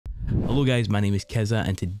Hello guys, my name is Kiza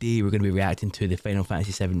and today we're going to be reacting to the Final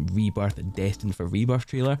Fantasy 7 Rebirth Destined for Rebirth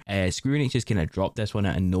trailer. Square Enix just kind of dropped this one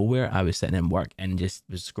out of nowhere. I was sitting in work and just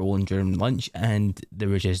was scrolling during lunch and there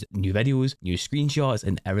were just new videos, new screenshots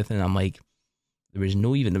and everything. I'm like, there was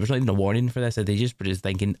not even a warning for this. They just were just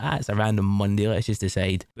thinking, it's a random Monday, let's just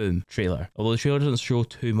decide. Boom, trailer. Although the trailer doesn't show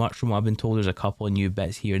too much from what I've been told, there's a couple of new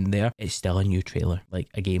bits here and there. It's still a new trailer. Like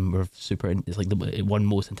a game we're it's like the one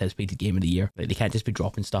most anticipated game of the year. Like they can't just be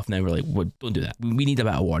dropping stuff now. We're like, don't do that. We need a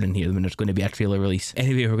bit of warning here when there's going to be a trailer release.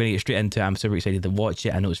 Anyway, we're going to get straight into it. I'm super excited to watch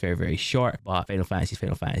it. I know it's very, very short, but Final Fantasy is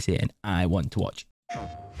Final Fantasy and I want to watch.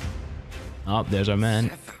 Oh, there's our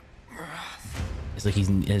man. It's like is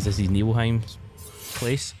this his Nibelheim's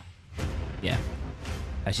place? Yeah,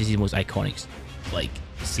 that's just the most iconic like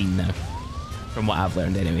scene now, from what I've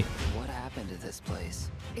learned anyway. What happened to this place?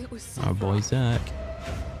 It was so Our boy Zack.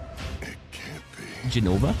 It can't be.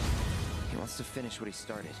 Genova. He wants to finish what he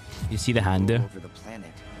started. You see the hand there? Over the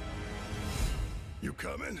planet. You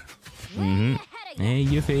coming? Hey,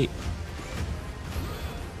 Yuffie.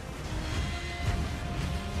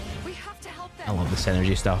 We have to help them. I love the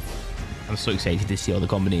synergy stuff. I'm so excited to see all the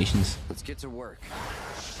combinations. Let's get to work.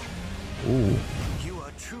 Oh. You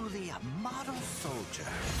are truly a model soldier.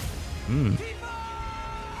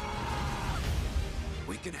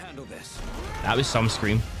 We can handle this. That was some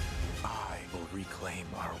scream. I will reclaim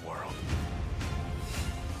our world.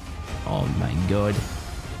 Oh my god.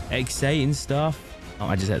 Exciting stuff. Oh,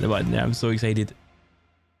 I just hit the button there. I'm so excited.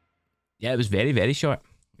 Yeah, it was very, very short.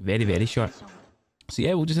 Very, very short. So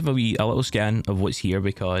yeah, we'll just have a little scan of what's here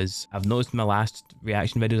because I've noticed in my last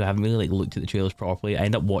reaction videos I haven't really looked at the trailers properly. I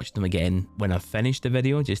end up watching them again when I've finished the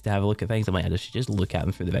video just to have a look at things. I might just look at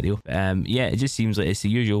them through the video. But, yeah, it just seems like it's the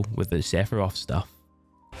usual with the Sephiroth stuff.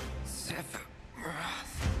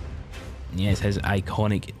 Yeah, it's his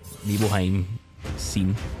iconic Nibelheim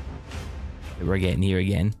scene that we're getting here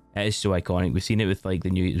again. It is so iconic. We've seen it with like the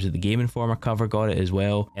Game Informer cover got it as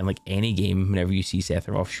well. And like any game, whenever you see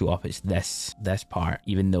Sephiroth show up, it's this part.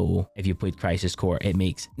 Even though if you played Crisis Core, it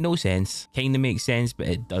makes no sense. Kind of makes sense, but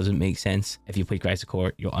it doesn't make sense. If you played Crisis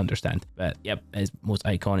Core, you'll understand. But yep, it's most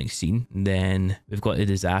iconic scene. And then we've got the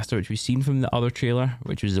disaster, which we've seen from the other trailer,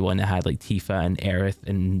 which was the one that had like Tifa and Aerith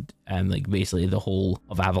and like basically the whole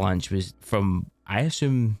of Avalanche was from, I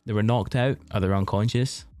assume they were knocked out or they're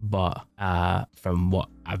unconscious, but from what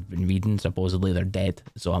I've been reading, supposedly they're dead.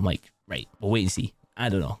 So I'm like, right, we'll wait and see. I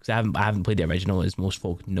don't know, because I haven't played the original, as most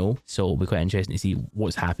folk know. So it'll be quite interesting to see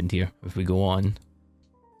what's happened here. If we go on,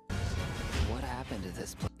 What happened to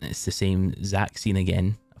this place? it's the same Zack scene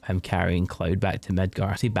again. Him carrying Cloud back to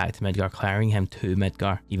Midgar. I say back to Midgar, carrying him to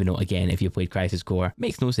Midgar. Even though, again, if you played Crisis Core,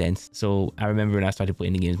 makes no sense. So I remember when I started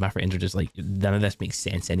playing the games, my friends were just like, none of this makes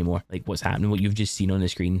sense anymore. Like what's happening, what you've just seen on the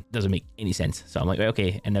screen doesn't make any sense. So I'm like, right,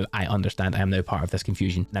 okay, and now I understand. I am now part of this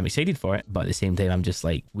confusion. And I'm excited for it, but at the same time, I'm just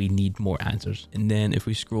like, we need more answers. And then if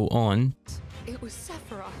we scroll on, It was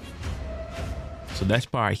Sephiroth. so this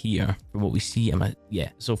part here, from what we see,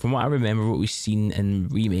 so from what I remember, what we've seen in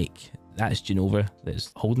Remake, that's Genova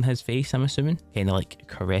that's holding his face, I'm assuming, kind of like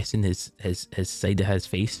caressing his side of his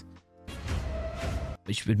face,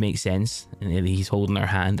 which would make sense. And maybe he's holding her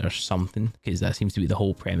hand or something, because that seems to be the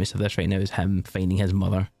whole premise of this right now, is him finding his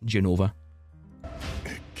mother, Genova.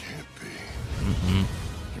 It can't be.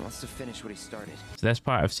 He wants to finish what he started. So this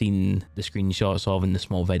part I've seen the screenshots of in the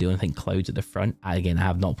small video, and I think Cloud's at the front. Again, I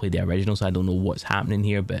have not played the original, so I don't know what's happening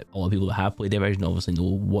here, but all the people that have played the original obviously know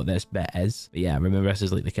what this bit is. But yeah, remember this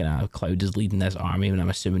is like the kind of Cloud is leading this army, and I'm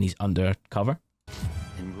assuming he's undercover.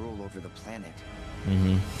 And rule over the planet.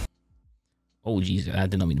 Oh jeez, I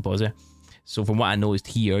did not mean to pause there. So from what I noticed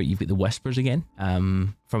here, you've got the Whispers again.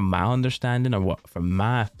 From my understanding, or what from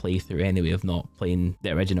my playthrough anyway of not playing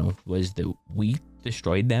the original, was that we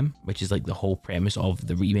destroyed them, which is like the whole premise of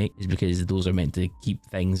the remake, is because those are meant to keep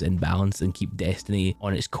things in balance and keep Destiny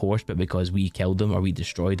on its course. But because we killed them or we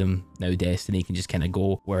destroyed them, now Destiny can just kind of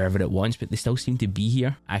go wherever it wants. But they still seem to be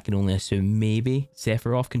here. I can only assume maybe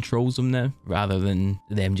Sephiroth controls them now, rather than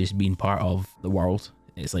them just being part of the world.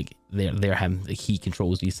 It's like they're him, like he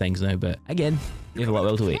controls these things now. But again, we have a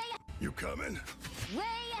little to wait. You coming?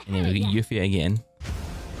 And then we got Yuffie again,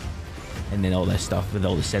 and then all this stuff with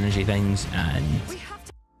all the synergy things. And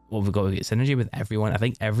well, we've got to get synergy with everyone. I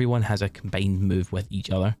think everyone has a combined move with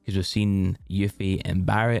each other, because we've seen Yuffie and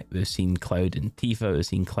Barrett, we've seen Cloud and Tifa, we've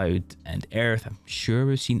seen Cloud and Aerith. I'm sure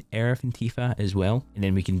we've seen Aerith and Tifa as well. And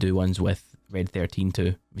then we can do ones with Red 13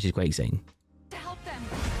 too, which is quite exciting. To help them.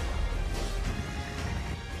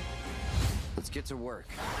 Let's get to work.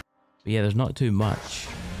 But yeah, there's not too much.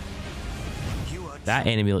 You are That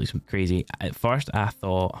enemy looks crazy. At first I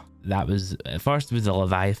thought that was, at first it was a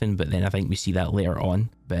Leviathan, but then I think we see that later on,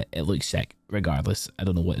 but it looks sick regardless. I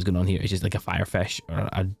don't know what is going on here. It's just like a firefish or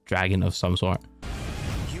a dragon of some sort.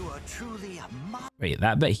 You are truly a Right,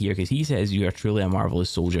 that bit here, because he says you are truly a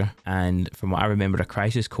marvelous soldier, and from what I remember, a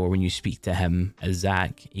Crisis Core, when you speak to him as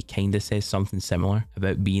Zack, he kind of says something similar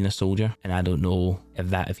about being a soldier, and I don't know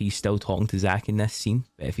if he's still talking to Zack in this scene,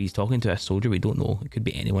 but if he's talking to a soldier, we don't know. It could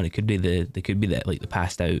be anyone. It could be the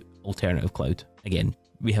passed out alternative Cloud. Again,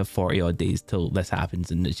 we have 40 odd days till this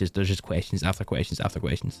happens, and there's just questions after questions after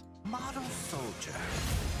questions. model soldier.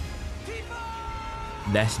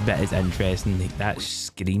 This bit is interesting. Like, that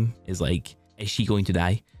scream is like, is she going to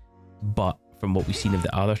die? But from what we've seen of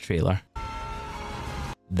the other trailer,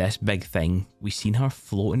 this big thing, we've seen her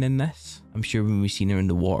floating in this. I'm sure when we've seen her in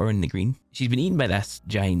the water in the green, she's been eaten by this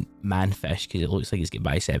giant manfish because it looks like it's got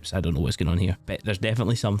biceps. I don't know what's going on here, but there's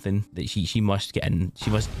definitely something that she must get in. She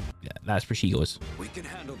must, that's where she goes. We can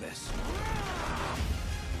handle this.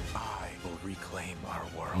 I will reclaim our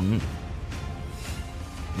world. And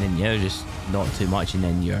then yeah, just not too much, and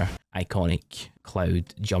then your iconic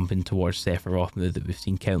Cloud jumping towards Sephiroth move that we've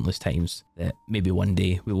seen countless times, that maybe one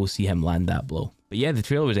day we will see him land that blow. But yeah, the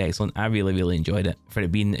trailer was excellent. I really enjoyed it for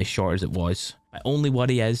it being as short as it was. My only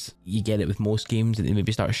worry is you get it with most games that they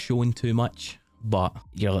maybe start showing too much, but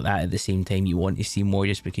you're like that at the same time, you want to see more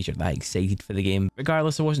just because you're that excited for the game.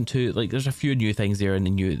 Regardless, it wasn't too, like, there's a few new things there, and the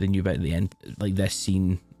new bit at the end, like this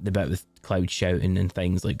scene, the bit with Cloud shouting and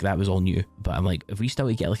things, like that was all new. But I'm like, if we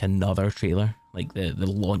still get like another trailer, like the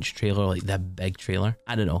launch trailer, like the big trailer,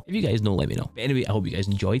 I don't know. If you guys know, let me know. But anyway, I hope you guys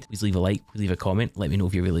enjoyed. Please leave a like, please leave a comment, let me know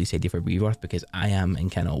if you're really excited for Rebirth, because I am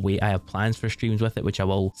and cannot wait. I have plans for streams with it, which I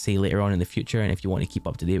will say later on in the future, and if you want to keep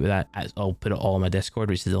up to date with that, I'll put it all on my Discord,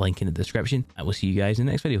 which is the link in the description. I will see you guys in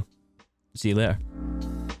the next video. See you later.